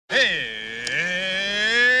It's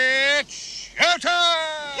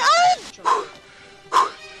showtime!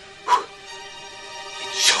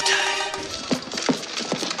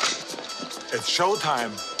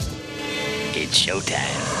 It's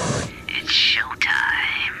showtime. It's showtime.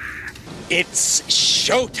 It's showtime. It's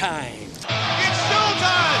showtime. It's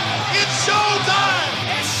showtime! It's showtime!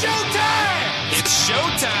 It's showtime. It's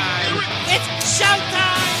showtime! It's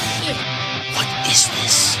showtime. What is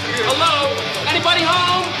this? Hello? Anybody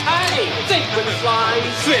home? Hey, think McFly,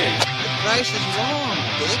 think. The price is wrong,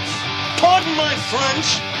 bitch. Pardon my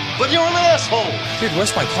French, but you're an asshole. Dude,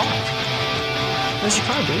 where's my car? Where's your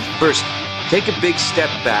car, dude? First, take a big step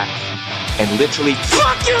back and literally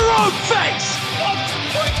fuck your own face!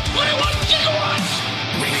 1.21 gigawatts!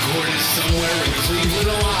 Recorded somewhere in Cleveland,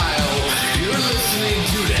 Ohio. You're listening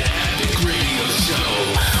to the Epic Radio Show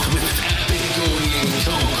with Epic Goldie and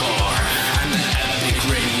Tokar on the Epic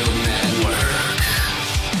Radio Network.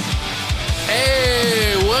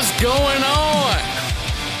 Hey, what's going on?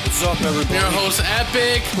 What's up, everybody? Your host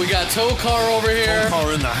Epic. We got Tokar over here.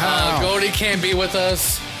 Tokar in the house. Goldie can't be with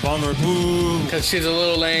us Bummer. Boo. because she's a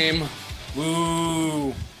little lame.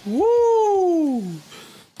 Woo. Woo!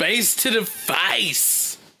 Base to the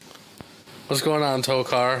face. What's going on,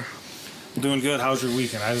 Tokar? I'm doing good. How's your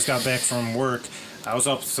weekend? I just got back from work. I was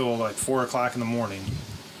up till like 4 o'clock in the morning.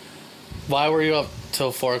 Why were you up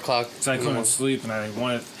till 4 o'clock? Because I couldn't sleep and I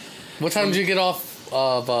wanted... What time did you get off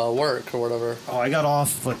of work or whatever? Oh, I got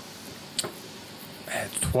off like at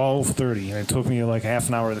 12:30 and it took me like half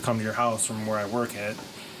an hour to come to your house from where I work at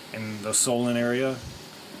in the Solon area.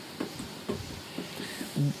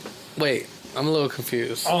 Wait, I'm a little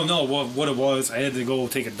confused. Oh no, what it was, I had to go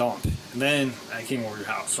take a dump. And then I came over to your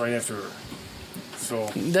house right after. So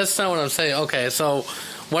That's not what I'm saying. Okay, so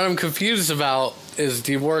what I'm confused about is,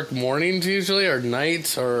 do you work mornings usually or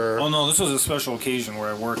nights or... Oh no, this was a special occasion where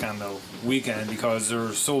I work on the weekend because they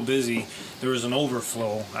were so busy. There was an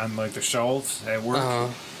overflow on like the shelves at work. Uh-huh.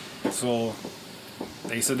 So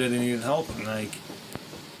they said that they needed help and I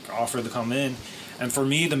offered to come in. And for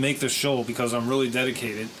me to make this show, because I'm really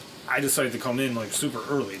dedicated, I decided to come in like super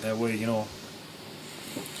early. That way, you know,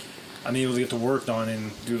 I'm able to get the work done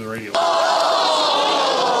and do the radio.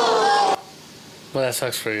 Well, that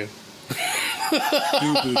sucks for you.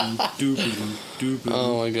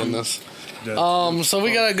 Oh my goodness. So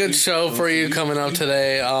we got a good show for you coming up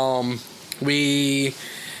today. We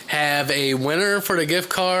have a winner for the gift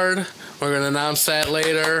card. We're going to announce that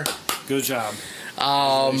later. Good job.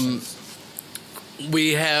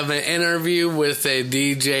 We have an interview with a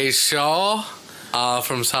DJ Shaw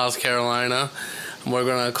from South Carolina. We're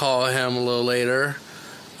going to call him a little later.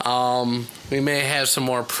 We may have some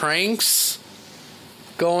more pranks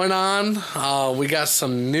going on. We got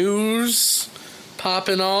some news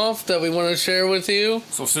popping off that we want to share with you.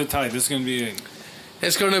 So sit tight. This is going to be...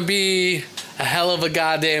 It's going to be a hell of a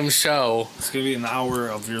goddamn show. It's going to be an hour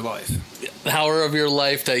of your life. An hour of your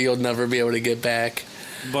life that you'll never be able to get back.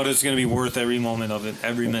 But it's going to be worth every moment of it,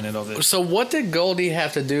 every minute of it. So what did Goldie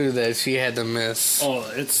have to do that she had to miss?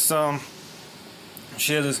 Oh, it's,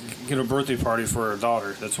 she had to get a birthday party for her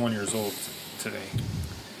daughter that's 1 year old today.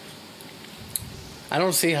 I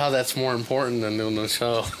don't see how that's more important than doing the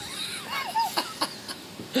show.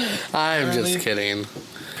 I'm just kidding.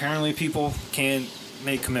 Apparently people can't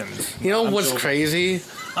make commitments. You know what's crazy?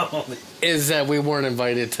 Is that we weren't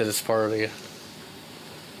invited to this party.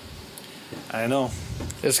 I know.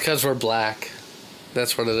 It's because we're black.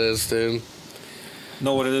 That's what it is, dude.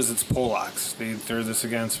 No, what it is, it's Polacks. They're this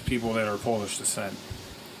against people that are Polish descent.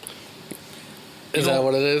 Is that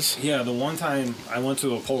what it is? Yeah, the one time I went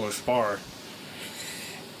to a Polish bar,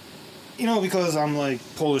 you know, because I'm like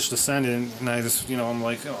Polish descendant, and I just, you know, I'm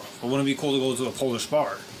like, oh, it wouldn't it be cool to go to a Polish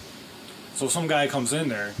bar? So some guy comes in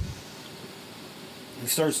there, he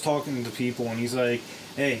starts talking to people, and he's like,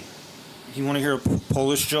 hey, you want to hear a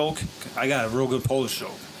Polish joke? I got a real good Polish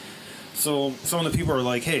joke. So some of the people are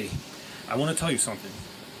like, hey, I want to tell you something.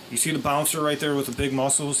 You see the bouncer right there with the big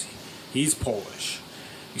muscles? He's Polish.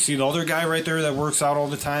 You see the other guy right there that works out all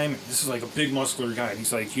the time? This is like a big muscular guy. And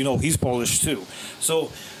he's like, you know, he's Polish too. So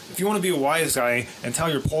if you want to be a wise guy and tell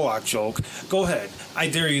your Polak joke, go ahead. I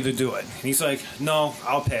dare you to do it. And he's like, no,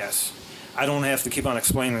 I'll pass. I don't have to keep on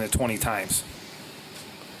explaining it 20 times.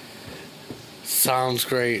 Sounds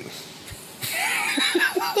great.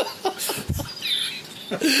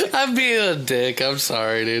 I'm being a dick. I'm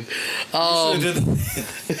sorry, dude.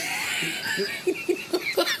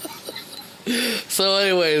 So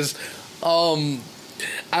anyways,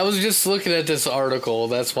 I was just looking at this article.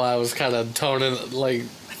 That's why I was kind of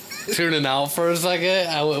tuning out for a second.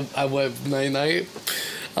 I went night-night.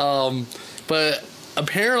 But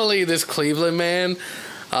apparently this Cleveland man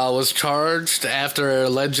was charged after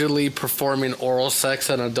allegedly performing oral sex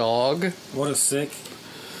on a dog. What a sick.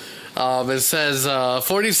 It says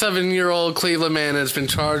 47-year-old Cleveland man has been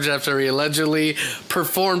charged after he allegedly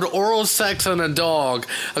performed oral sex on a dog,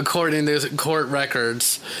 according to court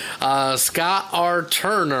records. Scott R.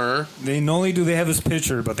 Turner. They not only do they have his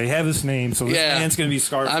picture, but they have his name, so this man's going to be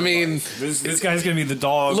scarred. I mean, this guy's going to be the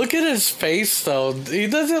dog. Look at his face, though. He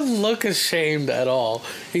doesn't look ashamed at all.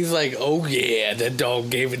 He's like, oh yeah, that dog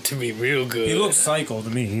gave it to me real good. He looks psycho to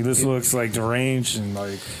me. He just looks like deranged and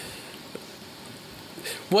like...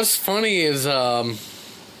 What's funny is that,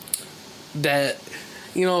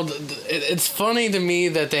 you know, it's funny to me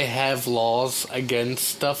that they have laws against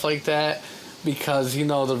stuff like that because, you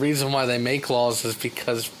know, the reason why they make laws is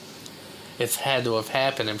because it's had to have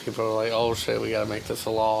happened and people are like, oh shit, we gotta make this a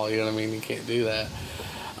law, you know what I mean? You can't do that.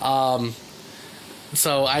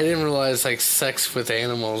 So I didn't realize, like, sex with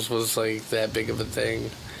animals was, like, that big of a thing.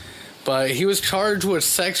 But he was charged with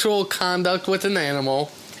sexual conduct with an animal.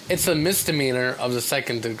 It's a misdemeanor of the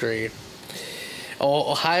second degree.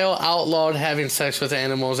 Ohio outlawed having sex with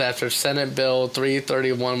animals after Senate Bill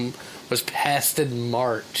 331 was passed in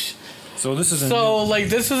March. So this is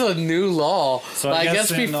this is a new law. So I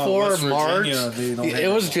guess before March, Virginia,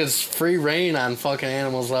 it was just free reign on fucking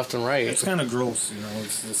animals left and right. It's kind of gross, you know.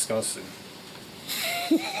 It's disgusting.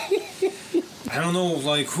 I don't know,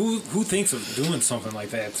 like, who thinks of doing something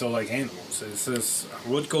like that to, like, animals? It's just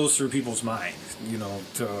what goes through people's minds, you know,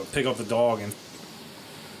 to pick up the dog and...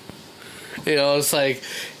 You know, it's like,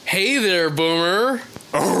 hey there, Boomer.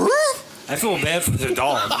 I feel bad for the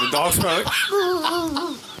dog. The dog's probably like...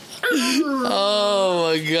 Oh,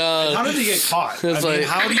 my God. How did he get caught? It's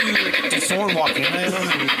how do you... Did someone walk in at him?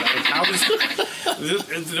 And, like, how does...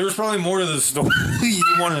 There's probably more to the story you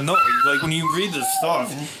want to know. Like, when you read this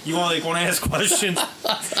stuff, you want to ask questions.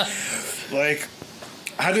 Like,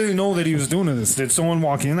 how do you know that he was doing this? Did someone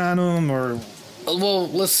walk in on him, or... Well,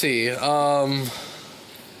 let's see.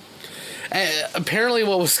 Apparently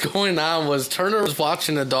what was going on was Turner was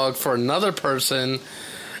watching the dog for another person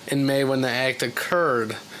in May when the act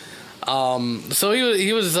occurred. So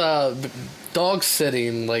he was dog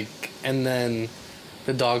sitting, like, and then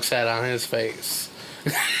the dog sat on his face.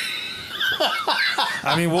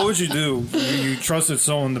 I mean, what would you do? You trusted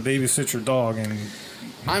someone to babysit your dog, and...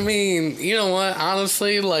 I mean, you know what?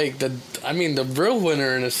 Honestly, like, the real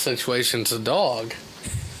winner in this situation is the dog.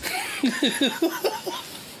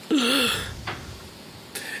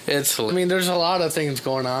 There's a lot of things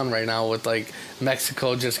going on right now with, like,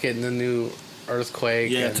 Mexico just getting a new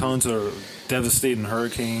earthquake. Yeah, tons of devastating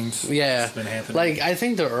hurricanes. Yeah. It's been happening. Like, I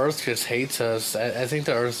think the earth just hates us. I think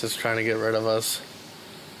the earth is trying to get rid of us.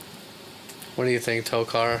 What do you think,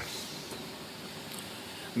 Tokar?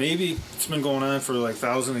 Maybe. It's been going on for like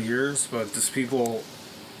thousands of years, but just people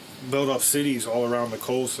build up cities all around the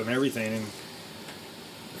coast and everything, and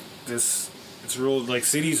it's real, like,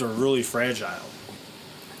 cities are really fragile.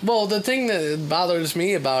 Well, the thing that bothers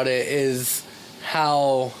me about it is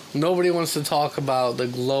how nobody wants to talk about the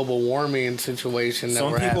global warming situation that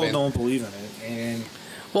we're having. Some people don't believe in it, and...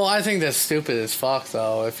 Well, I think that's stupid as fuck,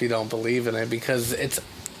 though, if you don't believe in it, because it's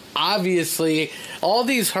obviously all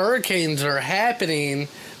these hurricanes are happening.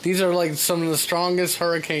 These are like some of the strongest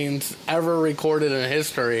hurricanes ever recorded in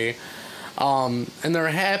history, and they're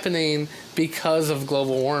happening because of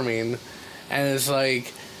global warming. And it's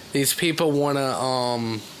like these people want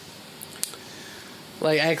to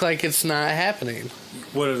act like it's not happening.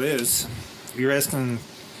 What it is, you're asking...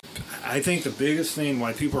 I think the biggest thing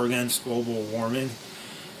why people are against global warming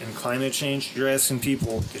and climate change, you're asking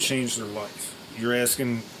people to change their life. You're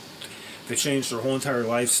asking to change their whole entire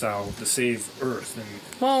lifestyle to save Earth. And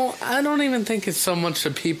well, I don't even think it's so much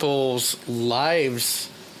of people's lives.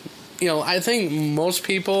 You know, I think most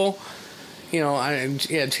people, you know,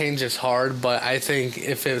 change is hard, but I think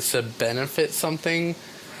if it's a benefit something,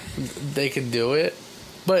 they could do it.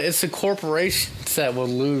 But it's the corporations that will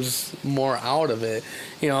lose more out of it.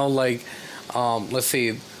 You know, like, let's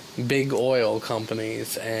see, big oil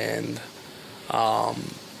companies and,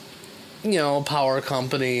 you know, power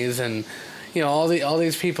companies and, you know, all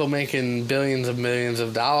these people making billions of millions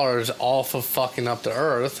of dollars off of fucking up the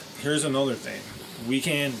earth. Here's another thing. We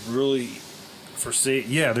can't really foresee...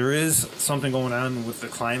 Yeah, there is something going on with the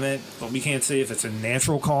climate, but we can't say if it's a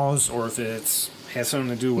natural cause or if it's has something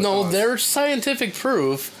to do with us. There's scientific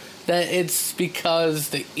proof that it's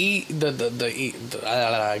because I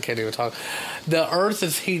can't even talk. The Earth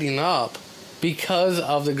is heating up because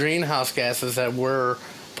of the greenhouse gases that we're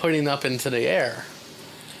putting up into the air.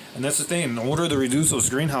 And that's the thing. In order to reduce those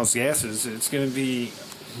greenhouse gases, it's going to be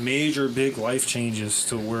major big life changes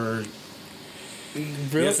to where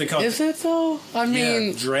Really? Is it though? I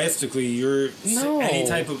mean, drastically. Any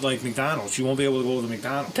type of like McDonald's, you won't be able to go to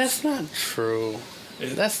McDonald's. That's not true.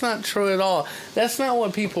 That's not true at all. That's not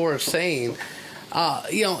what people are saying.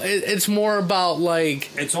 It's more about like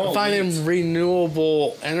finding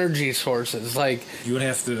renewable energy sources. Like you would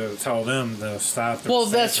have to tell them to stop. Well,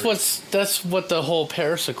 that's what the whole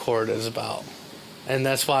Paris Accord is about, and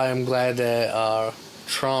that's why I'm glad that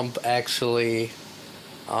Trump actually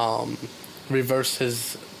reversed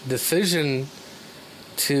his decision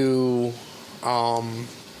to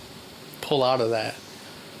pull out of that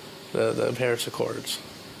the Paris Accords.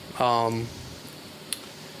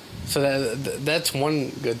 So that's one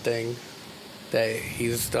good thing that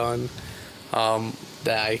he's done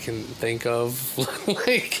that I can think of.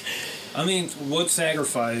 Like, I mean, what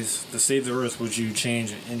sacrifice to save the earth would you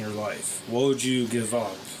change in your life? What would you give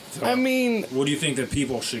up? I mean, what do you think that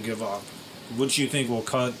people should give up? What do you think will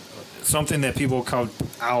cut something that people cut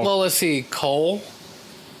out? Well, let's see, coal.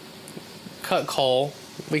 Cut coal.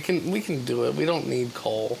 We can do it. We don't need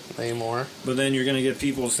coal anymore. But then you're gonna get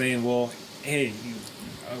people saying, "Well, hey,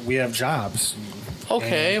 we have jobs."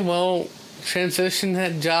 Okay, well, transition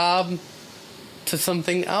that job to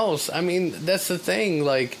something else. I mean, that's the thing.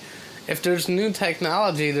 Like, if there's new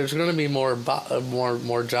technology, there's going to be more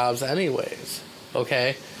jobs anyways.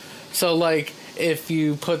 Okay, so like if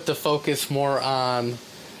you put the focus more on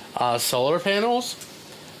solar panels,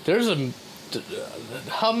 there's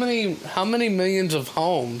how many millions of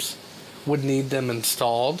homes would need them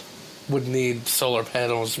installed? Would need solar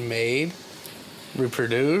panels made?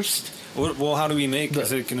 Reproduced. Well, how do we make?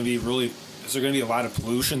 Is it going to be Is there going to be a lot of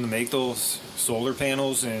pollution to make those solar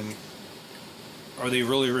panels, and are they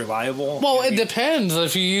really reliable? Well, it depends.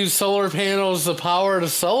 If you use solar panels to power the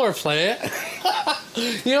solar plant,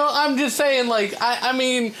 I'm just saying. Like, I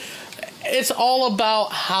mean, it's all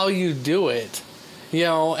about how you do it.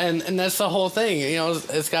 And that's the whole thing.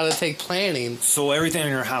 It's got to take planning. So everything in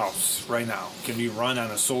your house right now can be run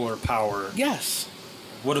on a solar power. Yes.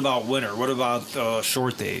 What about winter? What about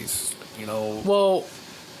short days? Well,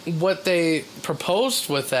 what they proposed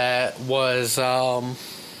with that was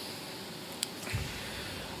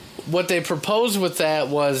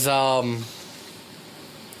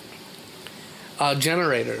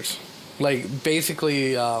generators, like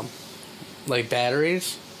basically like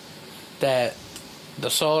batteries that the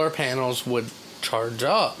solar panels would charge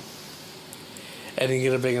up, and you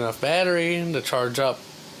get a big enough battery to charge up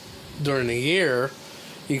during the year.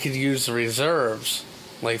 You could use the reserves,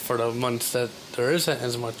 like for the months that there isn't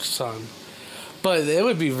as much sun. But it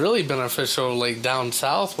would be really beneficial, like down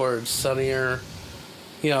south where it's sunnier,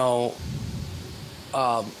 more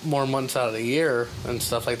months out of the year and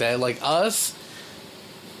stuff like that. Like us,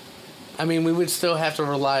 I mean, we would still have to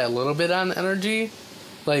rely a little bit on energy,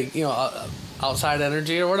 like, outside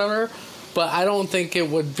energy or whatever. But I don't think it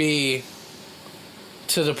would be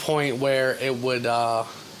to the point where it would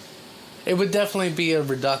definitely be a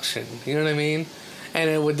reduction. You know what I mean? And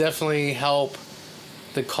it would definitely help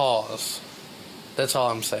the cause. That's all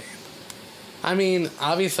I'm saying. I mean,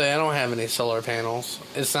 obviously, I don't have any solar panels.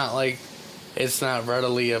 It's not like it's not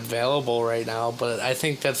readily available right now, but I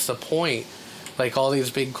think that's the point. Like, all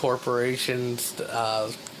these big corporations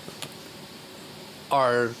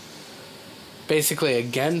are basically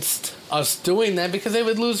against us doing that because they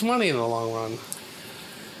would lose money in the long run.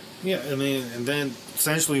 Yeah, I mean, and then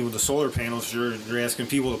essentially with the solar panels, you're asking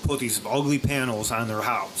people to put these ugly panels on their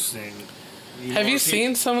house. And have you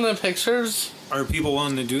seen some of the pictures? Are people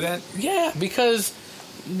willing to do that? Yeah, because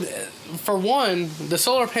for one, the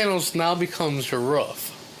solar panels now becomes your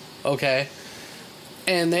roof, okay?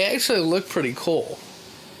 And they actually look pretty cool.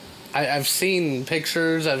 I've seen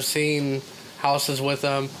pictures. I've seen houses with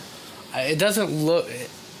them. It doesn't look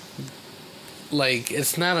like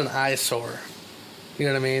it's not an eyesore. You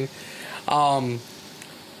know what I mean?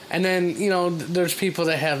 And then, there's people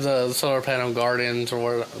that have the solar panel gardens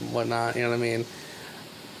or whatnot, you know what I mean?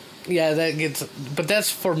 Yeah, but that's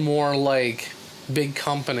for more like big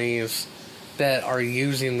companies that are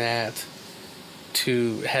using that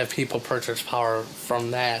to have people purchase power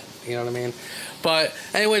from that, you know what I mean? But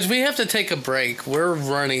anyways, we have to take a break. We're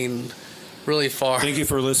running really far. Thank you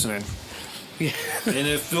for listening. Yeah.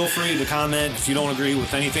 And feel free to comment if you don't agree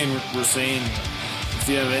with anything we're saying. If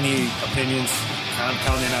you have any opinions,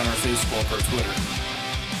 comment on our Facebook or Twitter.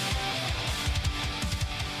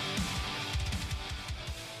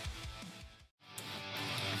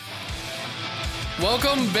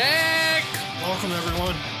 Welcome back! Welcome,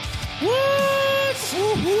 everyone. What?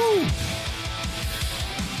 Woohoo!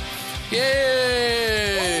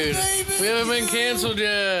 Yay! Oh, baby! We haven't been canceled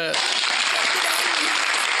yet.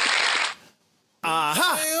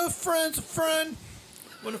 Aha! A friend's a friend.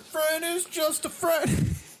 When a friend is just a friend.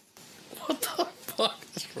 What the fuck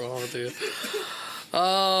is wrong with you?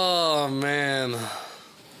 Oh, man.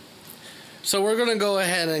 So we're gonna go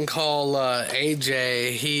ahead and call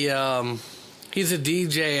AJ. He's a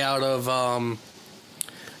DJ out of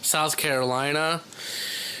South Carolina.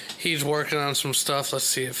 He's working on some stuff. Let's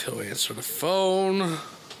see if he'll answer the phone.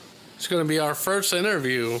 It's gonna be our first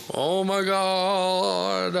interview. Oh my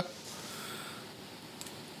god.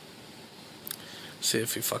 See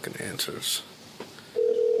if he fucking answers.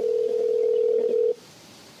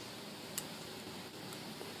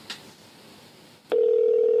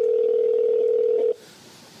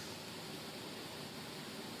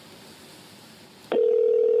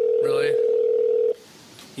 Really?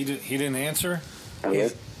 He didn't answer? Hello?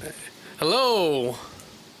 Hello?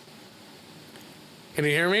 Can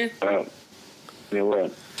you hear me? Yeah,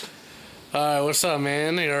 what? Alright, what's up,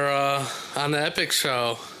 man? You're on the Epic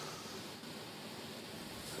Show.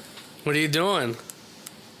 What are you doing?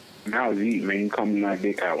 I was eating, man. You called my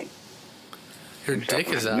dick out. Your dick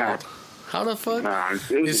is out? Nah. How the fuck? Nah,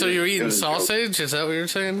 So you're eating sausage? Is that what you're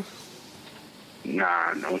saying?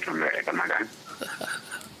 Nah, no, I'm not. I'm not guy.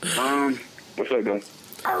 What's up, though?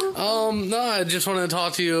 No, I just want to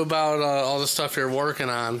talk to you about all the stuff you're working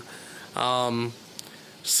on.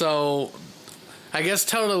 So, I guess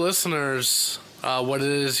tell the listeners what it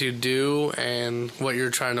is you do and what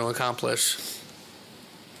you're trying to accomplish.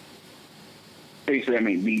 Basically, I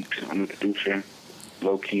make beats. I'm a producer,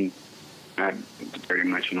 low key. Not very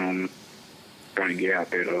much known. Trying to get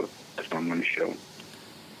out there, though. That's why I'm on the show.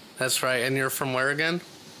 That's right. And you're from where again?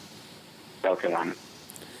 South Carolina.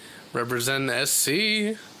 Represent SC.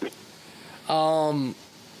 Do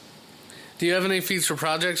you have any future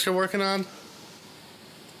projects you're working on?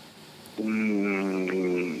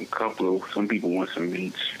 Couple of, some people want some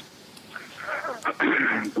beats. But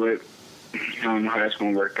I don't know how that's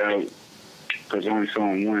going to work out. Because I only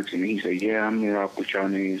saw him once, and he said, yeah, I'm going to rock with y'all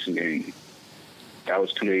niggas. And then that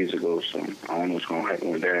was 2 days ago, so I don't know what's going to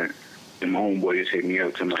happen with that. And my homeboy just hit me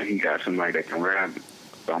up tonight. He got somebody that can rap.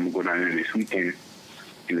 So I'm going to go down there this weekend.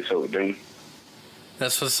 Do what's up with them.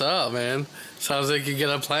 That's what's up, man. Sounds like you get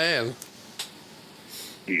a plan.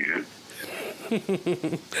 Yeah.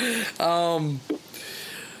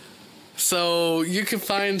 So you can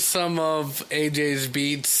find some of AJ's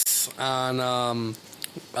beats on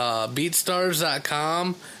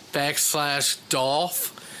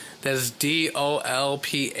beatstars.com/Dolph. That's DOLPH.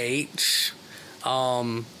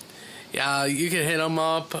 Yeah, you can hit him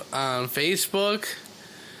up on Facebook.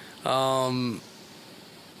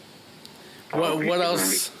 What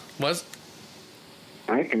else? What?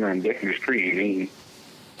 I think I'm definitely streaming.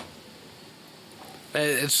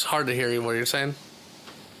 It's hard to hear you. What you're saying?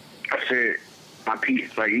 I said my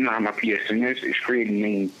PS, like, you know how my PSN is? It's creating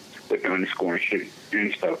me with the underscore and shit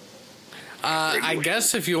and stuff. I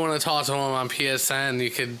guess if you want to talk to him on PSN, you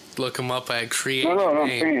could look him up at Create. No, I'm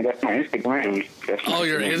saying that's my Instagram. Oh,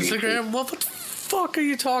 your Instagram? What the fuck are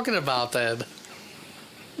you talking about then?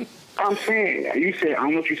 I'm saying, you said, I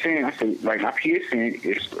don't know what you're saying. I said, like, my PSN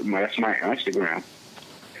that's my Instagram.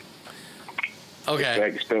 Okay. It's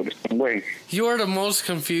like spelled the same way. You are the most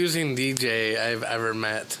confusing DJ I've ever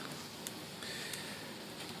met.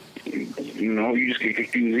 You know, you just get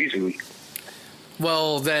confused easily.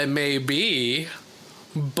 Well, that may be,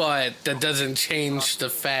 but that doesn't change the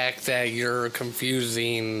fact that you're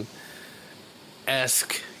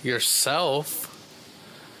confusing-esque yourself.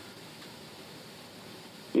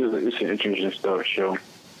 It's an interesting show.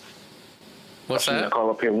 What's that? I call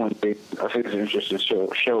up here one day. I think it's an interesting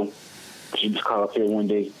show. She just call up here one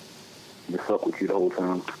day and fuck with you the whole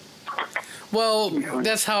time. Well,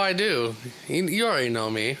 that's how I do. You already know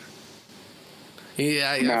me.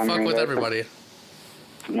 Yeah, I fuck with everybody.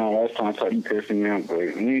 No, last time I thought you cursed me out, but we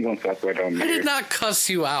ain't gonna talk about that on I did not cuss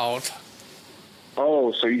you out.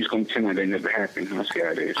 Oh, so you just gonna pretend like that never happened? I see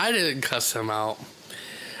how it is. I didn't cuss him out.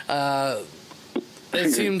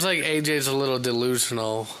 It seems like AJ's a little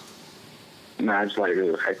delusional. Nah, I just like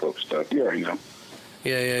little hype up stuff. You already know.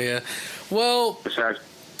 Yeah. Well, besides,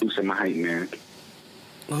 who's my hype man?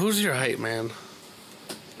 Who's your hype man?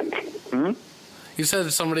 You said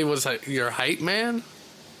somebody was your hype man?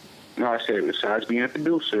 No, I said besides being a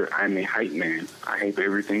producer, I'm a hype man. I hype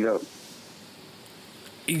everything up.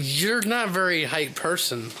 You're not a very hype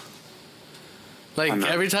person. Like,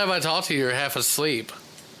 every time I talk to you, you're half asleep.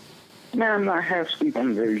 Man, I'm not half asleep.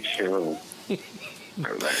 I'm very chill.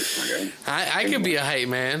 I could be a hype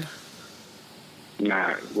man.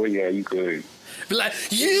 Nah, well, yeah, you could. Be like,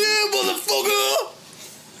 yeah, motherfucker!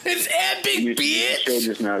 It's epic,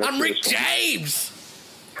 bitch. I'm Rick James.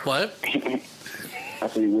 What? I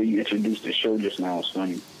said, when you introduced the show just now, it's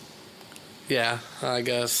funny. Yeah, I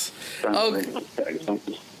guess. Okay.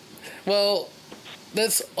 Well,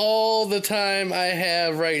 that's all the time I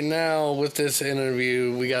have right now with this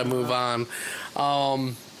interview. We gotta move on.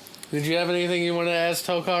 Did you have anything you want to ask,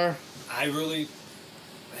 Tokar? I really,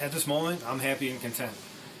 at this moment, I'm happy and content.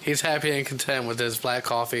 He's happy and content with his black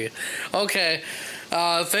coffee. Okay.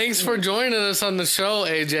 Thanks for joining us on the show,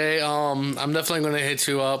 AJ. I'm definitely going to hit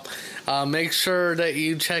you up. Make sure that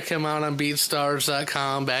you check him out on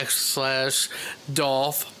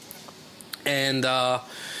BeatStars.com/Dolph. And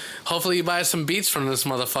hopefully you buy some beats from this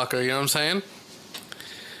motherfucker. You know what I'm saying?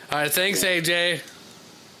 All right. Thanks, AJ.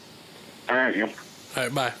 All right, yeah. All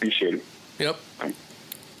right, bye. Appreciate it. Yep.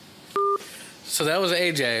 So that was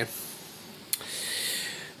AJ.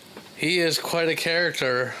 He is quite a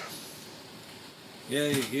character. Yeah,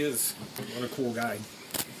 he is. What a cool guy.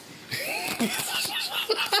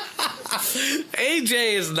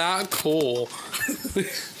 AJ is not cool.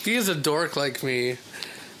 He is a dork like me.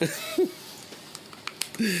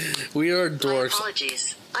 We are dorks. My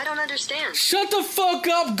apologies. I don't understand. Shut the fuck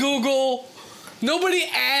up, Google. Nobody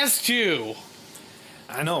asked you.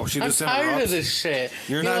 I know. She just I'm tired of this shit.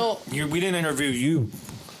 We didn't interview you.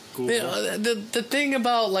 The thing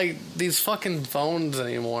about like these fucking phones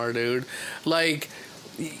anymore, dude, like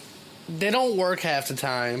they don't work half the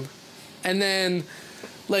time, and then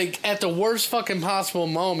like at the worst fucking possible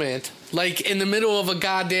moment, like in the middle of a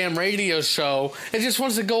goddamn radio show, it just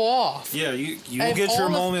wants to go off. Yeah, you will get your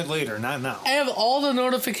moment later, not now. I have all the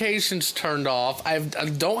notifications turned off. I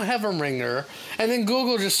don't have a ringer, and then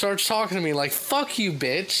Google just starts talking to me like, "Fuck you,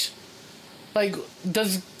 bitch." Like,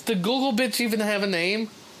 does the Google bitch even have a name?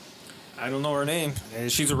 I don't know her name.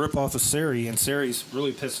 She's a ripoff of Siri, and Siri's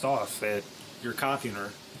really pissed off that you're copying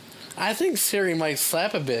her. I think Siri might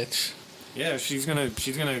slap a bitch. Yeah, she's gonna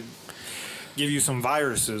give you some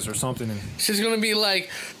viruses or something. She's gonna be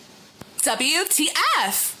like,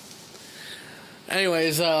 WTF?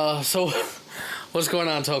 Anyways, so what's going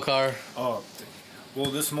on, Tokar? Oh,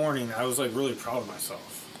 well, this morning I was like really proud of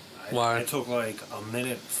myself. Why? I took like a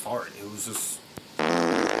minute fart. It was just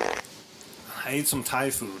I ate some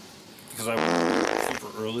Thai food because I was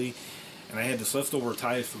super early, and I had this leftover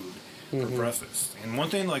Thai food for breakfast. And one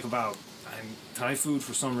thing like about Thai food,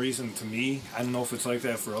 for some reason, to me, I don't know if it's like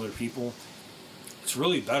that for other people, it's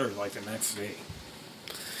really better like the next day.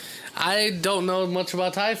 I don't know much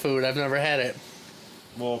about Thai food. I've never had it.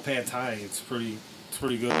 Well, Pad Thai, it's pretty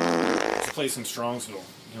good. It's a place in Strongsville.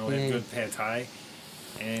 You know, they have good Pad Thai,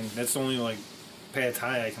 and that's the only like Pad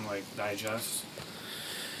Thai I can like digest.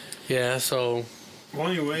 Yeah. So. Well,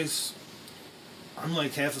 anyways, I'm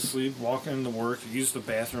like half asleep, walking into work, use the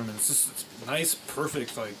bathroom, and it's just it's nice,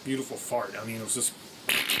 perfect, like beautiful fart. I mean, it was just.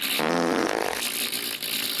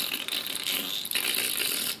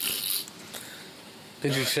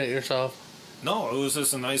 Did you shit yourself? No, it was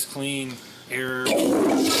just a nice, clean air.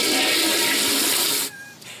 As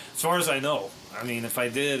far as I know, I mean, if I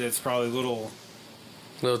did, it's probably little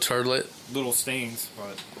turtlet, little stains,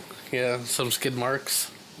 but yeah, some skid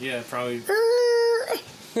marks. Yeah, probably.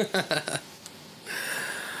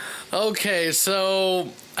 Okay,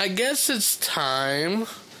 so I guess it's time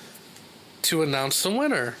to announce the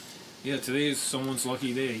winner. Yeah, today is someone's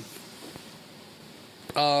lucky day.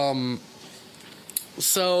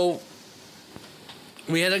 So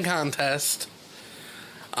we had a contest.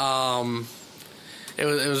 It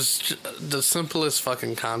was the simplest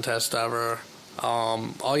fucking contest ever.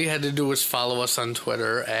 All you had to do was follow us on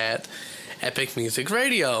Twitter at Epic Music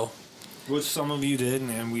Radio. Which some of you did,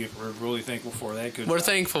 and we're really thankful for that. We're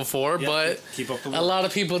thankful for, but keep up the work. A lot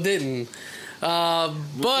of people didn't.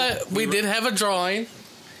 But we did have a drawing,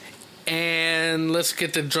 and let's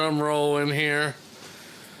get the drum roll in here.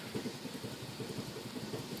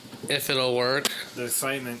 If it'll work. The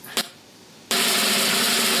excitement.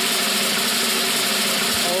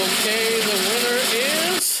 Okay, the winner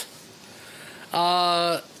is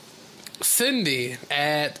Cindy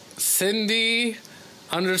at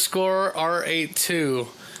Cindy_R82.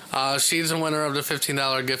 She's the winner of the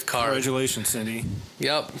 $15 gift card. Congratulations, Cindy.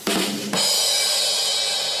 Yep.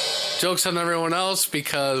 Joke's on everyone else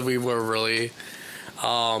because we were really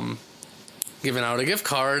giving out a gift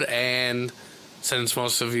card, and since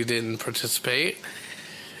most of you didn't participate,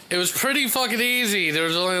 it was pretty fucking easy. There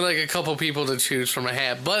was only like a couple people to choose from a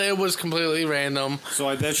hat, but it was completely random. So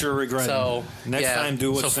I bet you're regretting. So next time,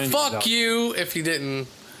 do what Cindy fuck does. you if you didn't.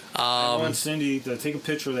 I want Cindy to take a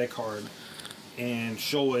picture of that card and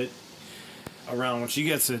show it around. When she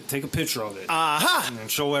gets it, take a picture of it. Aha! And then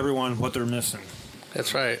show everyone what they're missing.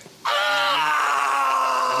 That's right.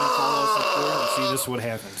 See, this is what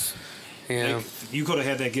happens. Yeah. Like, you could have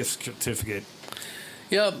had that gift certificate.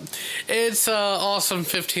 Yep. It's an awesome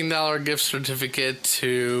 $15 gift certificate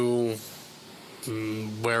to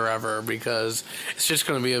wherever, because it's just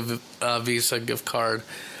going to be a Visa gift card.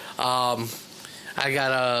 I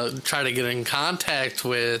got to try to get in contact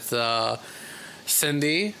with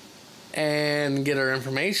Cindy and get her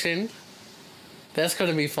information. That's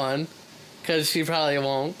going to be fun, because she probably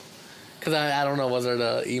won't. Because I don't know whether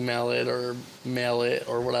to email it or mail it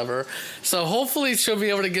or whatever. So hopefully she'll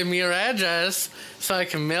be able to give me her address so I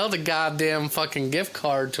can mail the goddamn fucking gift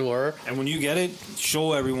card to her. And when you get it,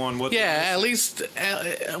 show everyone what... Yeah, at least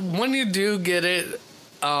when you do get it,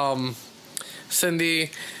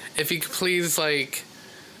 Cindy, if you could please, like,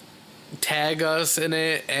 tag us in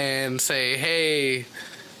it and say, hey,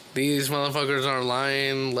 these motherfuckers aren't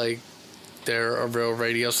lying, like, they're a real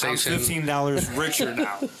radio station. I'm $15 richer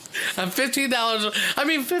now. I'm $15. I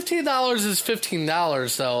mean, $15 is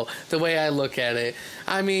 $15, though, the way I look at it.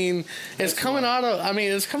 I mean, it's coming out of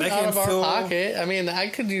our pocket. I mean, I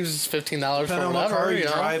could use $15 for whatever. Car you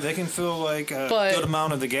drive, they can fill like a good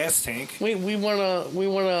amount of the gas tank. We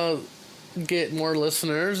wanna get more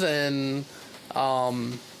listeners and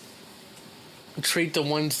treat the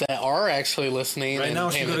ones that are actually listening. Right and now,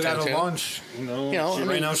 she could have got a lunch.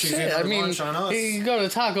 Right now, she's getting lunch on us. You go to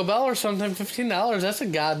Taco Bell or something, $15. That's a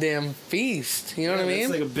goddamn feast. You know what I mean? It's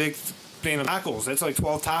like a big pan of tacos. That's like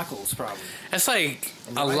 12 tacos, probably. That's like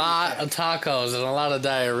a lot of tacos and a lot of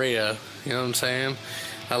diarrhea. You know what I'm saying?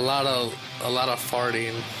 A lot of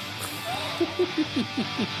farting.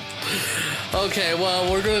 Okay, well,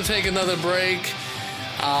 we're gonna take another break.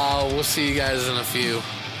 We'll see you guys in a few.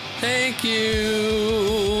 Thank you.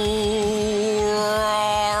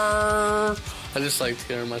 I just like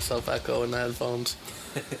hearing myself echo in the headphones.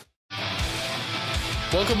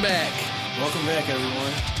 Welcome back. Welcome back,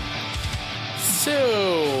 everyone.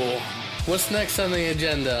 So, what's next on the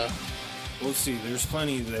agenda? Let's see. There's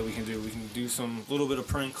plenty that we can do. We can do some little bit of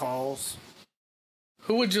prank calls.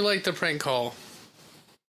 Who would you like to prank call?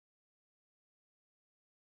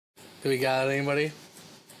 Do we got anybody?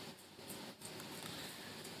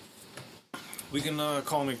 We can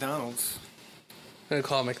call McDonald's. Gonna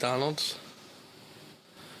call McDonald's?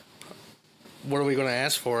 What are we gonna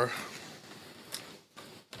ask for?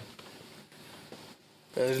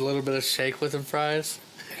 A little bit of shake with the fries?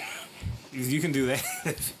 You can do that.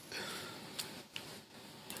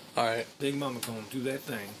 Alright. Big Mama Cone, do that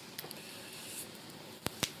thing.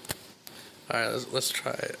 Alright, let's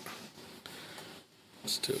try it.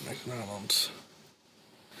 Let's do McDonald's.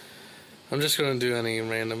 I'm just gonna do any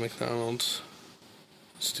random McDonald's.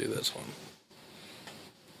 Let's do this one.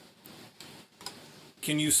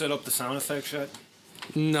 Can you set up the sound effects yet?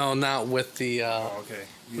 No, not with the okay.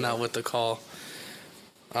 Yeah. Not with the call.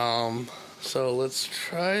 So let's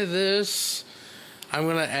try this. I'm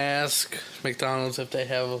gonna ask McDonald's if they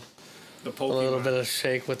have a little bit of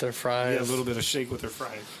shake with their fries. Yeah, a little bit of shake with their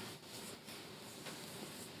fries.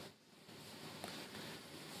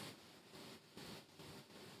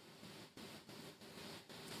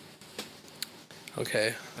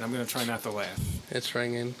 Okay. And I'm gonna try not to laugh. It's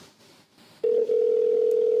ringing.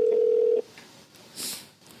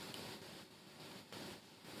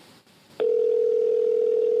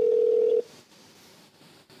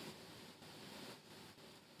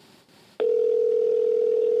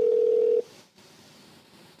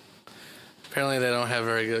 Apparently they don't have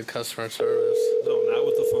very good customer service. No, not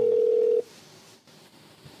with the phone.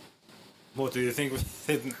 What, do you think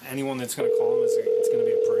with anyone that's going to call them, it's going to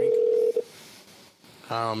be a prank?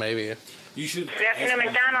 I don't know, maybe. You should... Good afternoon,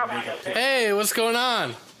 McDonald's. Hey, what's going on?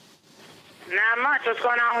 Not much. What's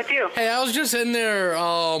going on with you? Hey, I was just in there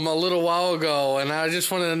a little while ago, and I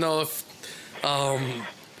just wanted to know if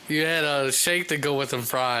you had a shake to go with them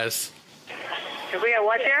fries. If we had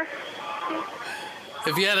what there?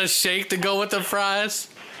 If you had a shake to go with the fries?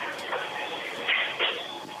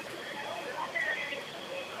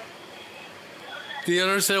 Do you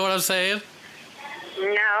understand what I'm saying?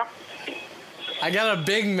 No. I got a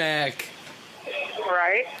Big Mac.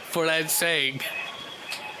 Right. For that shake.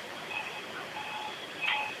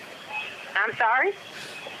 I'm sorry?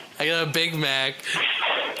 I got a Big Mac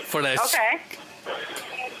for that Okay.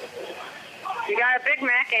 You got a Big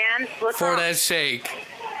Mac and what's for wrong? that shake.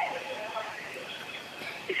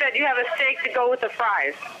 You said you have a steak to go with the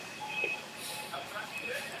fries.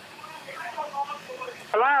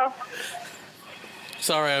 Hello?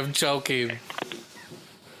 Sorry, I'm joking.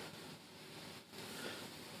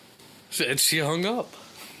 And she hung up.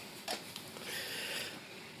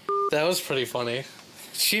 That was pretty funny.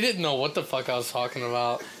 She didn't know what the fuck I was talking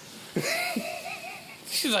about.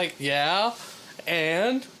 She's like, yeah,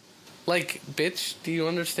 and like, bitch, do you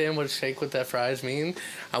understand what shake with that fries mean?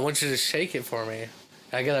 I want you to shake it for me.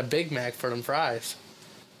 I got a Big Mac for them fries.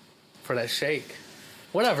 For that shake.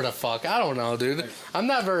 Whatever the fuck. I don't know, dude. I'm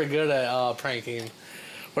not very good at pranking.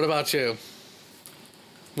 What about you?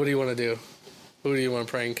 What do you want to do? Who do you want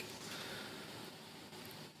to prank?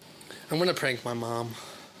 I'm going to prank my mom.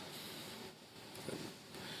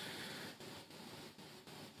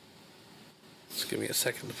 Just give me a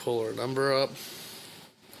second to pull her number up.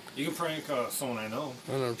 You can prank someone I know.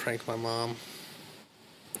 I'm going to prank my mom.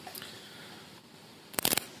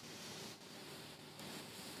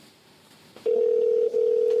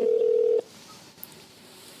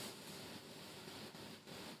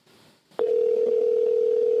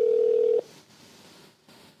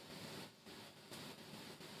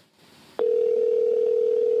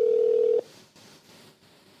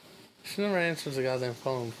 She never answers the goddamn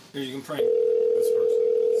phone. Here, you can prank this person.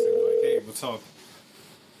 Say like, hey, what's up?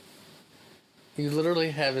 You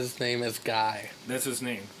literally have his name as Guy. That's his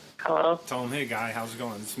name. Hello? Tell him, hey, Guy, how's it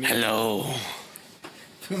going? It's me. Hello.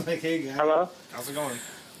 Like, hey, Guy. Hello? How's it going?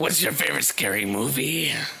 What's your favorite scary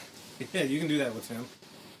movie? Yeah, you can do that with him.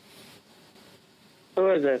 Who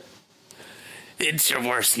is it? It's your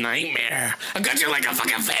worst nightmare. I got you like a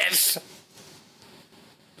fucking fish.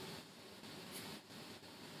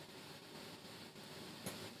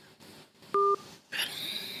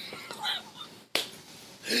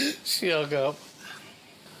 She hung up.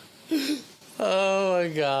 Oh my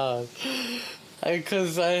god.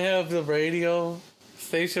 Because I have the radio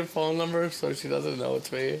station phone number, so she doesn't know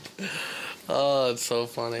it's me. Oh, it's so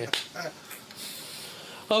funny.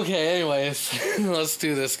 Okay, anyways, let's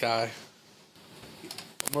do this guy.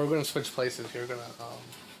 We're gonna switch places. You're gonna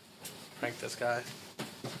prank this guy.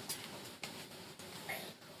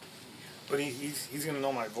 But he's gonna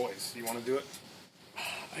know my voice. You want to do it?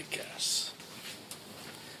 I guess.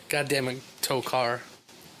 God damn it, tow car.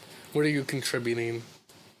 What are you contributing?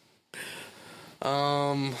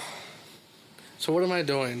 So what am I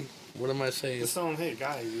doing? What am I saying? Just tell him, hey,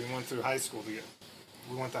 Guy, we went through high school together.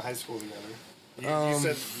 We went to high school together. You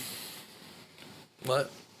said...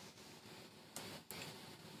 What?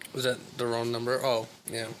 Was that the wrong number? Oh,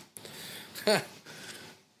 yeah.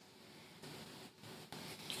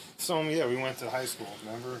 So, yeah, we went to high school,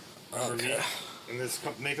 remember? Okay. Me? And this,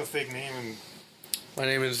 make a fake name and... My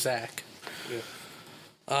name is Zach. Yeah.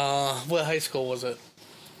 What high school was it?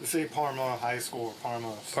 Say Parma High School or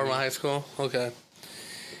Parma. Parma High School? Okay.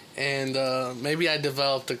 And maybe I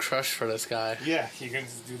developed a crush for this guy. Yeah, you can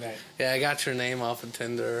do that. Yeah, I got your name off of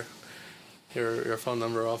Tinder. Your phone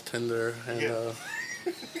number off Tinder. And, yeah.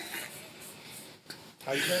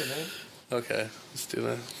 How you doing, man? Okay, let's do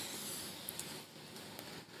that.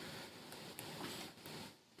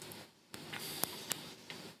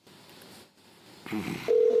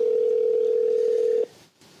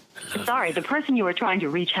 Sorry, the person you are trying to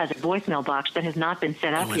reach has a voicemail box that has not been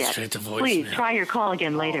set up yet. Straight to voicemail. Please try your call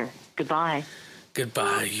again later. Goodbye.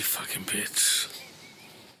 Goodbye, you fucking bitch.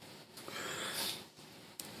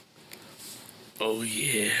 Oh,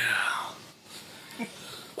 yeah.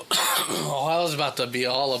 Oh, I was about to be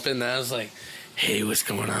all up in that. I was like, hey, what's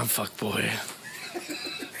going on, fuckboy?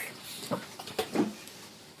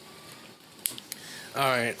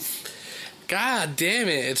 Alright. God damn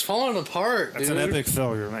it, it's falling apart, That's dude. an epic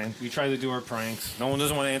failure, man. We try to do our pranks. No one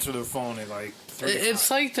doesn't want to answer their phone at like 3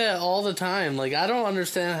 It's like that all the time. Like, I don't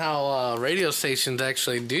understand how radio stations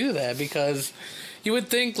actually do that, because you would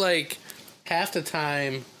think, like, half the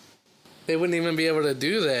time they wouldn't even be able to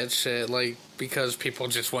do that shit, like, because people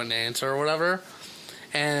just wouldn't answer or whatever.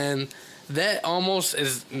 And that almost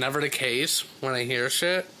is never the case when I hear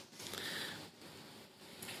shit.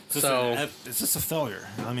 It's just a failure.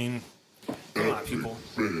 I mean, come on, people.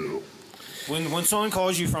 When someone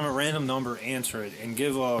calls you from a random number, answer it and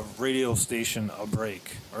give a radio station a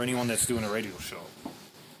break, or anyone that's doing a radio show.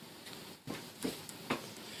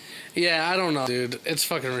 Yeah, I don't know, dude. It's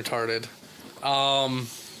fucking retarded.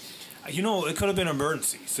 You know, it could have been an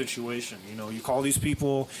emergency situation. You know, you call these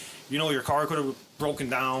people, you know, your car could have broken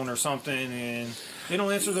down or something, and they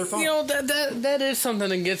don't answer their phone. You know, that is something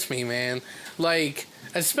that gets me, man. Like,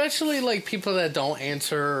 especially, like, people that don't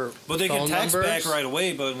answer But they can phone text numbers. back right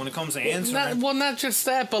away, but when it comes to answering... Not just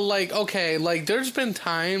that, but, like, okay, like, there's been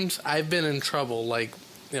times I've been in trouble. Like,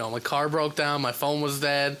 you know, my car broke down, my phone was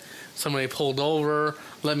dead, somebody pulled over,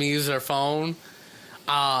 let me use their phone.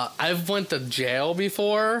 I've went to jail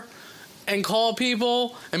before and called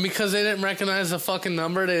people, and because they didn't recognize the fucking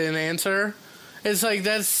number, they didn't answer. It's like,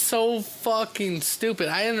 that's so fucking stupid.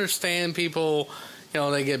 I understand people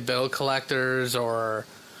they get bill collectors or,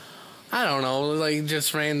 I don't know, like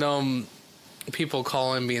just random people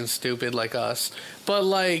calling being stupid like us. But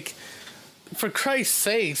like, for Christ's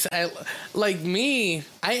sakes, I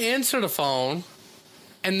answer the phone,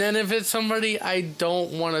 and then if it's somebody I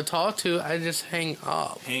don't want to talk to, I just hang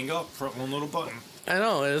up. Hang up, press one little button. I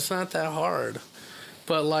know, it's not that hard.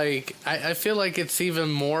 But like, I feel like it's even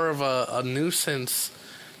more of a nuisance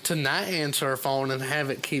to not answer a phone and have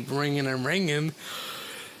it keep ringing and ringing.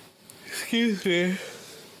 Excuse me.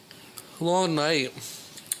 Long night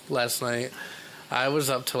last night. I was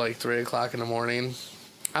up till like 3 o'clock in the morning.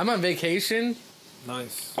 I'm on vacation.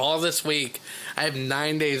 Nice. All this week. I have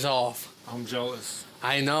 9 days off. I'm jealous.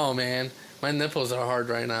 I know, man. My nipples are hard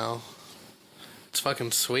right now. It's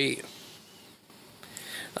fucking sweet.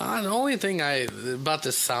 The only thing about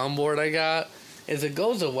this soundboard I got is it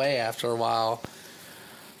goes away after a while.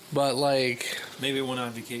 But like, maybe it went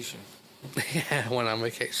on vacation. Yeah, I went on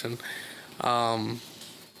vacation. Damn,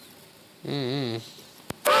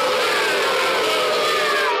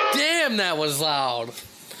 that was loud.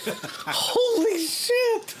 Holy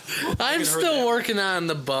shit. I'm still working on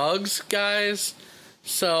the bugs, guys.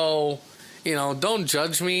 So, don't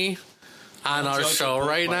judge me on our show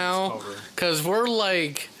right now. Because we're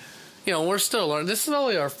like, we're still learning. This is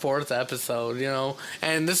only our 4th episode,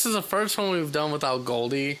 and this is the first one we've done without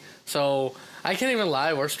Goldie. So I can't even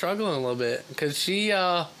lie, we're struggling a little bit because she's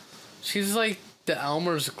like the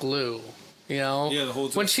Elmer's glue, Yeah, the whole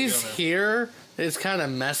time when she's together. here, it's kind of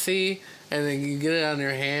messy, and then you get it on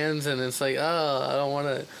your hands, and it's like, oh, I don't want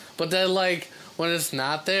to. But then like when it's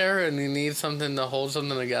not there, and you need something to hold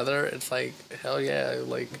something together, it's like hell yeah,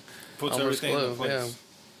 like puts Elmer's everything glue. in place. Yeah.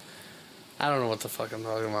 I don't know what the fuck I'm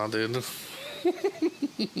talking about, dude.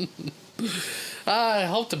 I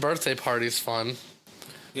hope the birthday party's fun.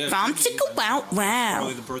 Yeah, wow.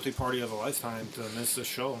 Probably the birthday party of a lifetime to miss this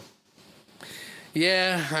show.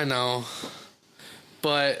 Yeah, I know.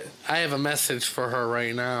 But I have a message for her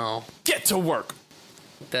right now. Get to work.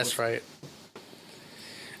 That's right.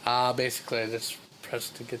 Basically, I just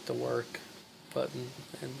pressed the get to work button,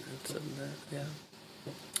 and it's in there, yeah.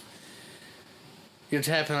 You're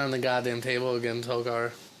tapping on the goddamn table again,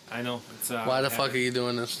 Tokar. I know. Why the fuck are you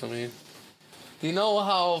doing this to me? Do you know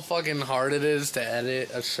how fucking hard it is to edit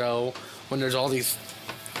a show when there's all these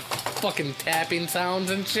fucking tapping sounds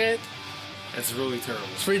and shit? It's really terrible.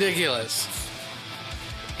 It's ridiculous.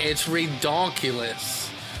 It's redonkulous.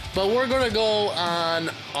 But we're gonna go on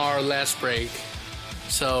our last break.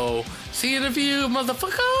 So, see you in a few,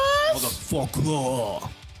 motherfuckers! Motherfucker!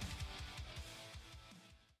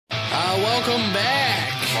 Welcome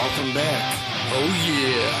back. Welcome back. Oh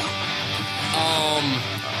yeah.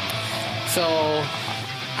 So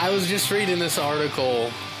I was just reading this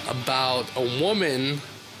article about a woman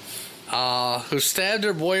who stabbed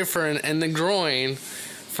her boyfriend in the groin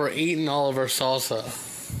for eating all of her salsa.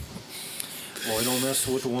 Well, I don't mess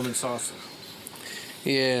with the woman's salsa.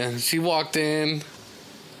 Yeah, she walked in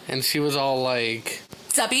and she was all like,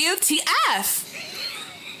 WTF?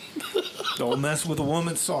 Don't mess with a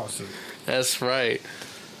woman's salsa. That's right.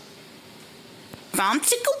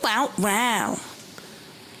 Wow.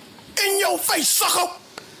 In your face, sucker!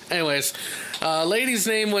 Anyways, lady's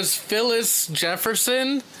name was Phyllis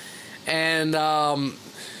Jefferson, and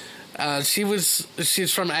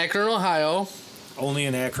she's from Akron, Ohio. Only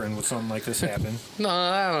in Akron would something like this happen. No,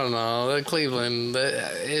 I don't know. Cleveland,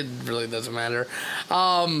 it really doesn't matter.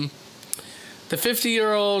 The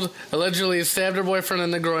 50-year-old allegedly stabbed her boyfriend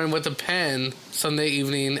in the groin with a pen Sunday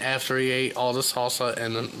evening after he ate all the salsa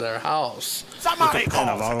in their house. Somebody With a pen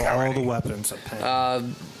call of all the weapons. A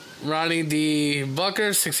pen. Ronnie D.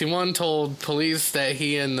 Bucker, 61, told police that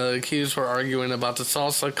he and the accused were arguing about the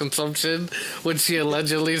salsa consumption when she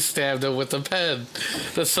allegedly stabbed him with a pen.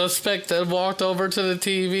 The suspect then walked over to the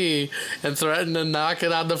TV and threatened to knock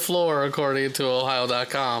it on the floor, according to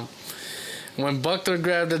Ohio.com. When Buckner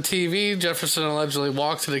grabbed the TV, Jefferson allegedly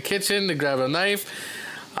walked to the kitchen to grab a knife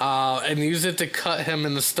and used it to cut him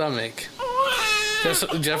in the stomach.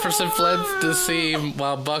 Jefferson fled the scene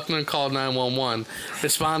while Buckner called 911.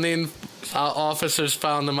 Responding officers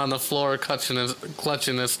found him on the floor clutching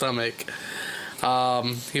his stomach.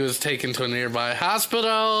 He was taken to a nearby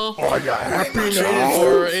hospital. Treated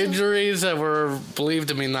for injuries that were believed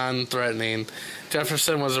to be non-threatening.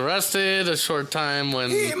 Jefferson was arrested a short time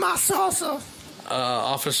when my salsa.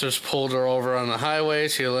 Officers pulled her over on the highway.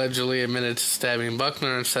 She allegedly admitted to stabbing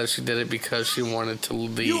Buckner and said she did it because she wanted to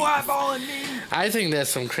leave. You eyeballing me? I think that's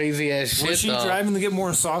some crazy ass shit. Was she driving to get more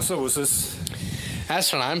salsa? Was this?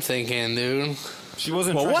 That's what I'm thinking, dude. She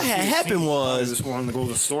wasn't. Well, trying what to had see a happened scene. was- I just wanted to go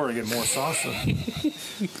to the store and get more salsa.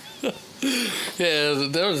 Yeah,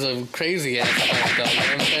 there was a crazy ass fucked up, you know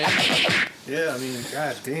what I'm saying? Yeah, I mean,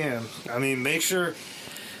 god damn. I mean, make sure,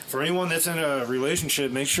 for anyone that's in a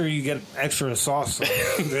relationship, make sure you get extra sauce.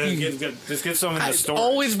 Just get some in the store.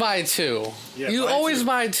 Always buy two. Yeah, You buy always two.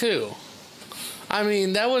 buy two. I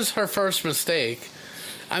mean, that was her first mistake.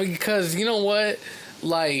 I mean, because you know what?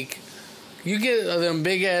 Like, you get them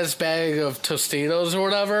big ass bag of Tostitos or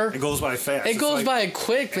whatever. It goes by fast. It It's goes like- by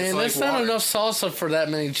quick, man. like There's not water. enough salsa for that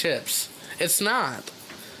many chips. It's not.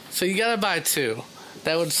 So you gotta buy two.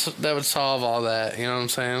 That would solve all that. You know what I'm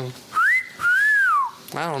saying?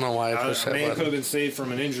 I don't know why I pushed that man could button. have been saved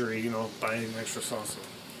from an injury, buying extra salsa.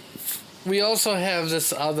 We also have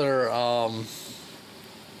this other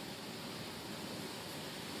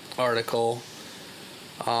article.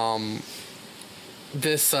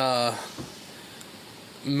 This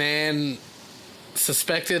man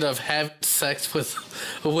suspected of having sex with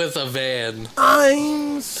a van.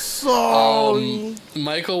 I'm sorry.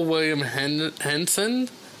 Michael William Henson,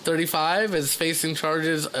 35, is facing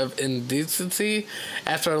charges of indecency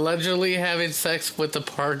after allegedly having sex with the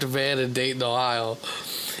parked van in Dayton, Ohio.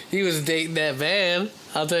 He was dating that van,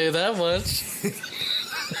 I'll tell you that much.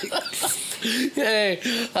 Hey,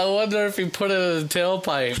 I wonder if he put it in the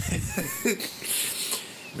tailpipe.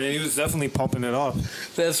 Man, he was definitely pumping it up.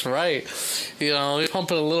 That's right. He's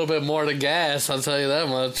pumping a little bit more to gas, I'll tell you that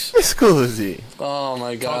much. Scusi. Oh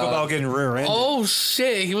my god. Talk about getting rear-ended. Oh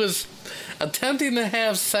shit, he was attempting to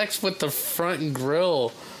have sex with the front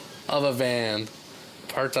grill of a van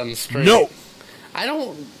parked on the street. No. I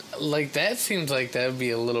don't, that seems like that would be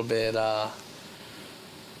a little bit,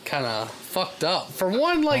 kind of fucked up. For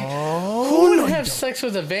one, who would have sex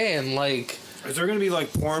with a van? Is there going to be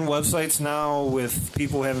porn websites now with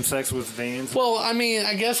people having sex with vans? Well, I mean,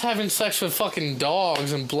 I guess having sex with fucking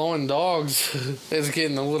dogs and blowing dogs is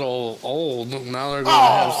getting a little old. Now they're going to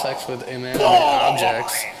have sex with inanimate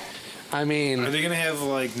objects. I mean, Are they going to have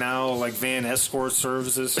van escort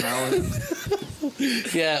services now?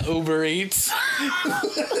 yeah, Uber Eats.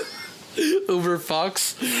 Uber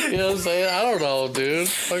fucks. You know what I'm saying? I don't know, dude.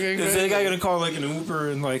 Fucking Is that guy going to call an Uber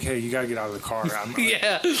and hey, you got to get out of the car?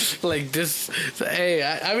 yeah, this. Hey,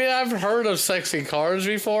 I mean, I've heard of sexy cars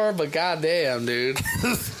before, but goddamn, dude.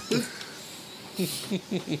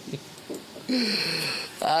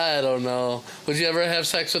 I don't know. Would you ever have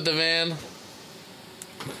sex with the van?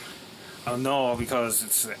 No,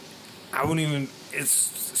 because I wouldn't even.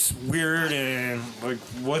 It's weird and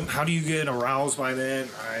what? How do you get aroused by that?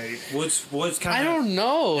 What's kind of? I don't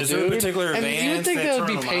know. Is dude. there a particular and van? you would think that would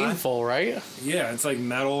be turn 'em on? painful, right? Yeah, it's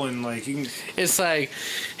metal and you can. It's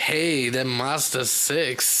hey, that Mazda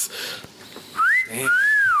 6. Damn,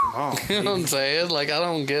 come on, You know what I'm saying? I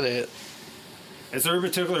don't get it. Is there a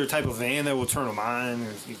particular type of van that will turn them on?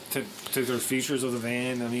 Or particular features of the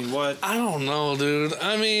van? I mean, what? I don't know, dude.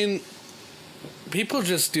 I mean, people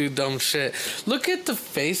just do dumb shit. Look at the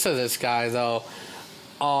face of this guy, though.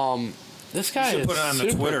 This guy is put it on the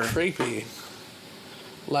super Twitter. creepy.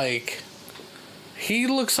 He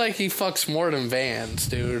looks like he fucks more than vans,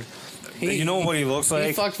 dude. You know what he looks like?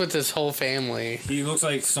 He fucked with his whole family. He looks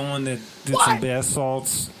like someone that did some bath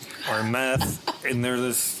salts or meth, and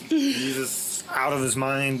he's just out of his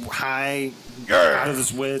mind, high, out of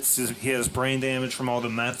his wits. He has brain damage from all the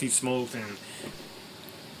meth he smoked, and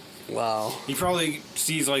wow. He probably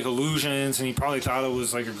sees illusions, and he probably thought it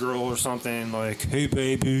was a girl or something. Hey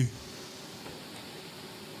baby.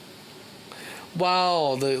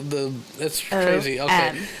 Wow, it's crazy.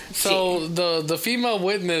 Okay, so the female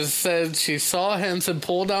witness said she saw Henson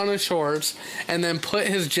pull down his shorts and then put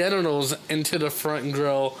his genitals into the front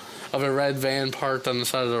grille of a red van parked on the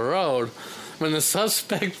side of the road. When the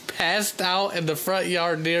suspect passed out in the front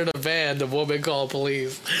yard near the van, the woman called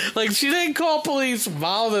police. She didn't call police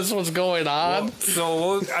while this was going on.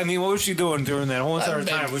 What was she doing during that whole entire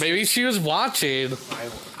time? Maybe she was watching.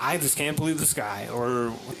 I just can't believe this guy,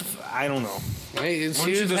 or I don't know. Maybe Wouldn't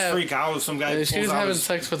you just freak out if some guy Maybe she pulls was out having his...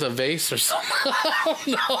 sex with a vase or something. I don't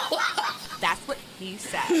know. That's what he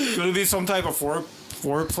said. Could it be some type of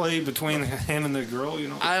foreplay between him and the girl?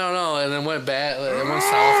 I don't know, and it went bad. It went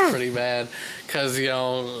south pretty bad because he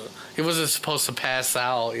wasn't supposed to pass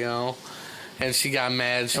out, and she got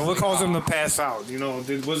mad. And what caused him to pass out?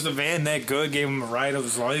 Was the van that good? Gave him a ride of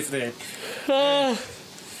his life?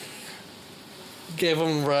 Gave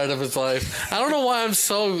him a ride of his life. I don't know why I'm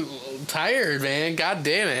so tired, man. God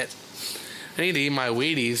damn it! I need to eat my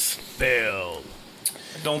Wheaties. Bill,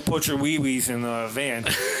 don't put your wee-wees in the van.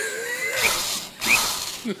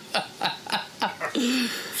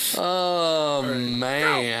 Oh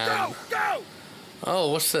man! go!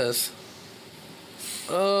 Oh, what's this?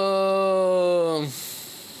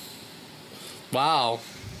 Wow.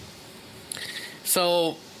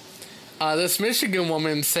 So, this Michigan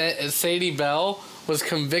woman, Sadie Bell, was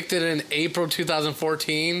convicted in April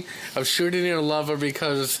 2014 of shooting her lover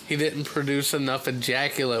because he didn't produce enough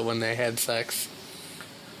ejaculate when they had sex.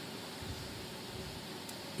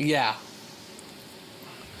 Yeah.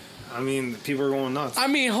 I mean, people are going nuts. I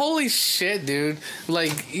mean, holy shit, dude.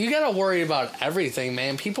 Like, you gotta worry about everything,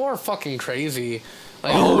 man. People are fucking crazy.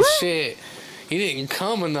 Like, oh shit, you didn't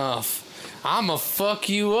come enough. I'ma fuck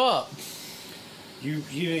you up.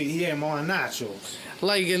 He had more nachos.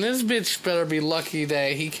 Like, and this bitch better be lucky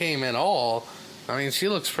that he came at all. I mean, she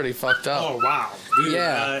looks pretty fucked up. Oh wow, dude,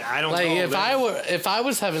 yeah. I don't like, know. If I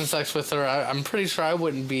was having sex with her, I'm pretty sure I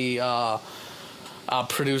wouldn't be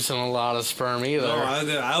producing a lot of sperm either. No,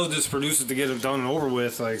 I would just produce it to get it done and over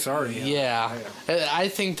with. Like, sorry. Yeah. I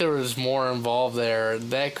think there was more involved there.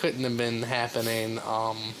 That couldn't have been happening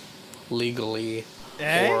legally,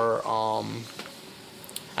 or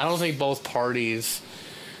I don't think both parties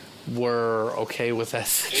were okay with that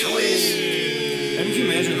situation. And can you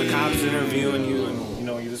imagine the cops interviewing you,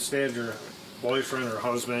 and you just stabbed your boyfriend or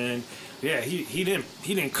husband? Yeah, he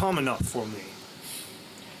didn't come enough for me.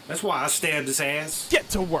 That's why I stabbed his ass. Get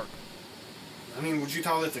to work. I mean, would you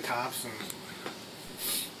tell it to cops?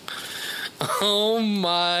 Oh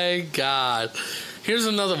my god. Here's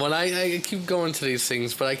another one. I keep going to these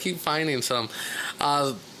things, but I keep finding some.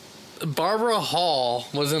 Barbara Hall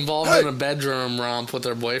was involved in a bedroom romp with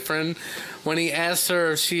her boyfriend when he asked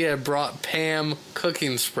her if she had brought Pam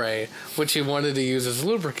cooking spray, which he wanted to use as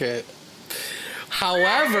lubricant.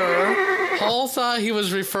 However, Hall thought he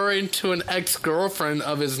was referring to an ex-girlfriend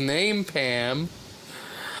of his name, Pam.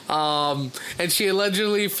 And she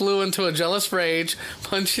allegedly flew into a jealous rage,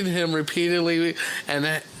 punching him repeatedly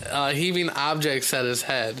and heaving objects at his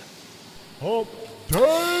head. Oh,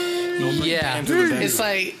 yeah. It's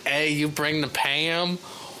like, hey, you bring the Pam?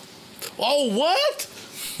 Oh, what?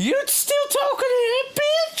 You still talking to him,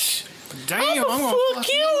 bitch? Damn, I'm gonna fuck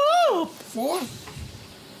you up. What?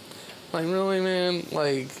 Like, really, man?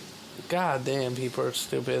 Like, goddamn, people are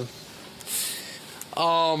stupid.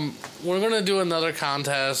 We're gonna do another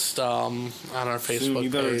contest on our Facebook page. You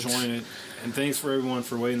better join it. And thanks for everyone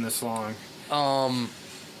for waiting this long. I'm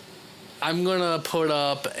gonna put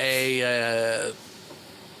up a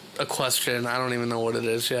question. I don't even know what it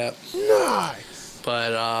is yet. Nice.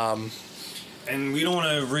 But and we don't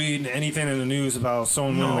want to read anything in the news about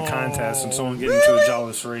someone winning the contest and someone getting into a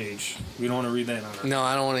jealous rage. We don't want to read that on our... No,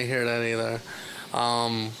 I don't want to hear that either.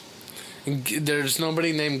 There's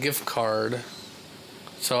nobody named Gift Card,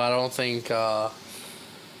 so I don't think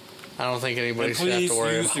anybody should have to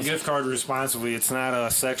worry about it. Please use the gift card responsibly. It's not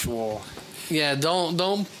a sexual... Yeah,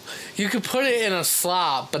 don't. You could put it in a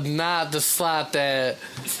slot, but not the slot that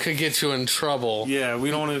could get you in trouble. Yeah,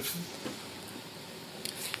 we don't want to...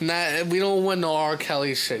 We don't want no R.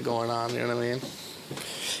 Kelly shit going on, you know what I mean?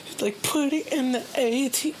 It's like, put it in the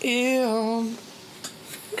ATM,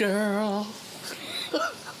 girl.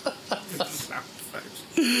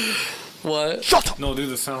 What? Shut up! No, do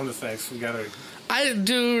the sound effects. We gotta... I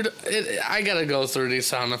gotta go through these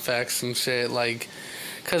sound effects and shit, like...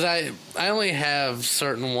 Because I only have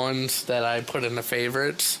certain ones that I put in the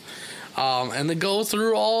favorites. And to go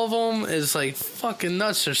through all of them is like fucking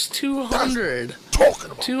nuts. There's 200.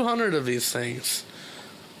 200 of these things.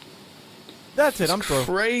 That's it, I'm through.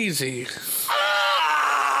 Crazy.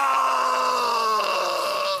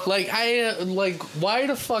 Why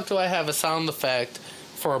the fuck do I have a sound effect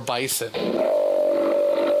for a bison?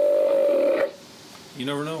 You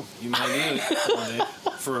never know. You might need it one day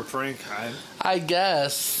for a prank. I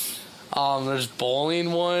guess. There's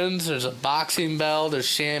bowling ones. There's a boxing bell. There's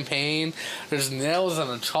champagne. There's nails on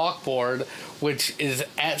a chalkboard, which is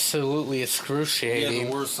absolutely excruciating. Yeah,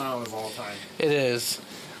 the worst sound of all time. It is.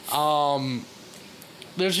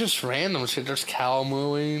 There's just random shit. There's cow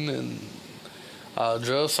mooing and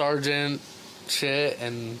drill sergeant shit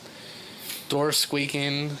and doors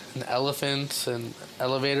squeaking and elephants and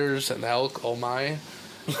elevators and elk. Oh my!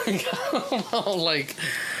 Like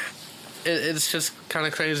it's just kind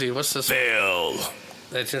of crazy. What's this? Fail.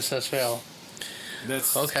 It just says fail.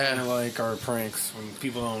 That's okay. Kind of like our pranks when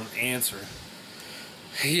people don't answer.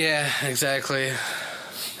 Yeah, exactly.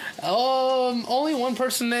 Only one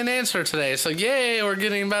person didn't answer today, so yay, we're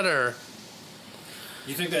getting better.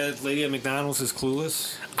 You think that lady at McDonald's is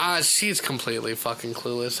clueless? She's completely fucking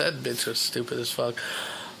clueless. That bitch is stupid as fuck.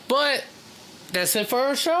 But that's it for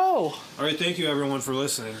our show. All right, thank you everyone for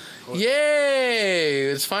listening. Yay!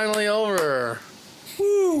 It's finally over.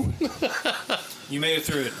 Woo! You made it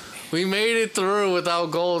through it. We made it through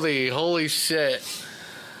without Goldie. Holy shit.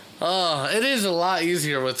 It is a lot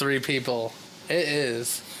easier with 3 people. It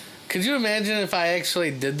is. Could you imagine if I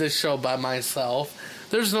actually did this show by myself?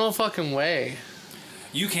 There's no fucking way.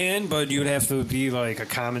 You can, but you would have to be like a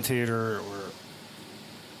commentator or...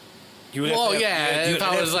 You would if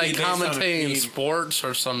I was like commentating sports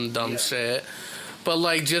or some dumb shit. But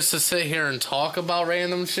like just to sit here and talk about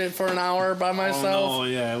random shit for an hour by myself? Oh, no,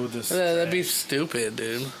 yeah. That'd be stupid,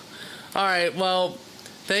 dude. Alright, well,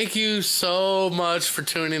 thank you so much for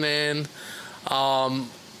tuning in.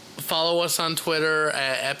 Follow us on Twitter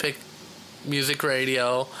at Epic Music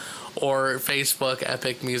Radio or Facebook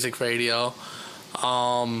Epic Music Radio.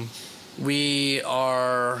 We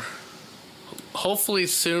are hopefully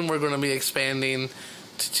soon we're going to be expanding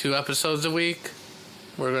to 2 episodes a week.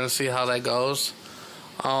 We're going to see how that goes.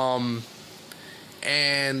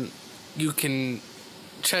 And you can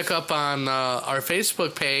check up on our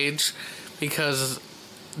Facebook page because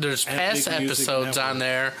there's past episodes on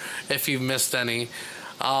there if you've missed any.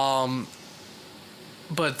 But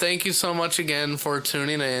thank you so much again for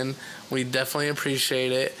tuning in. We definitely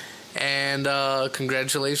appreciate it. And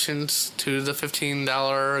congratulations to the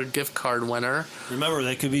 $15 gift card winner. Remember,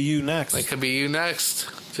 that could be you next. That could be you next.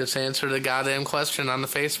 Just answer the goddamn question on the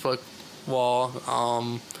Facebook wall.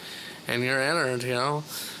 And you're entered, you know.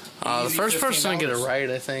 The first person to get it right,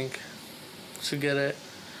 I think, should get it.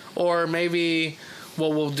 Or maybe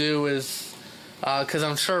what we'll do is, because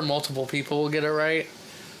I'm sure multiple people will get it right,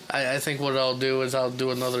 I think what I'll do is I'll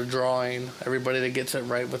do another drawing. Everybody that gets it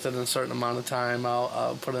right within a certain amount of time,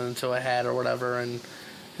 I'll put it into a hat or whatever and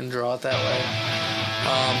draw it that way.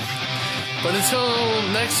 But until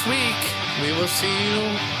next week, we will see you,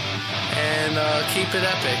 and keep it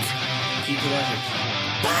epic. Keep it epic.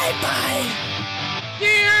 Bye-bye.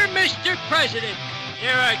 Dear Mr. President,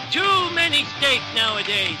 there are too many states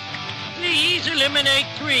nowadays. Please eliminate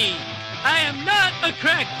 3. I am not a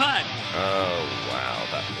crackpot. Oh, wow,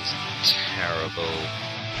 that was terrible.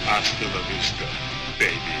 Hasta la vista,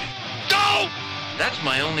 baby. Go! That's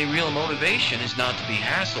my only real motivation, is not to be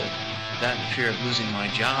hassled. That and fear of losing my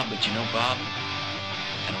job, but you know, Bob,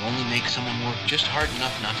 that'll only make someone work just hard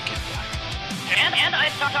enough not to get fired. And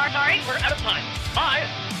I'm sorry, we're out of time. Bye.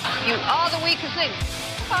 You are the weakest link.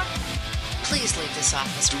 Please leave this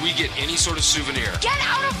office. Do we get any sort of souvenir? Get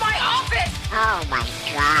out of my office! Oh my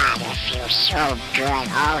God, it feels so good.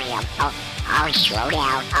 Oh yeah. Oh, slow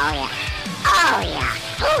down. Oh yeah. Oh yeah.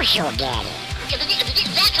 Who's your daddy?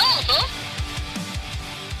 That's all, folks.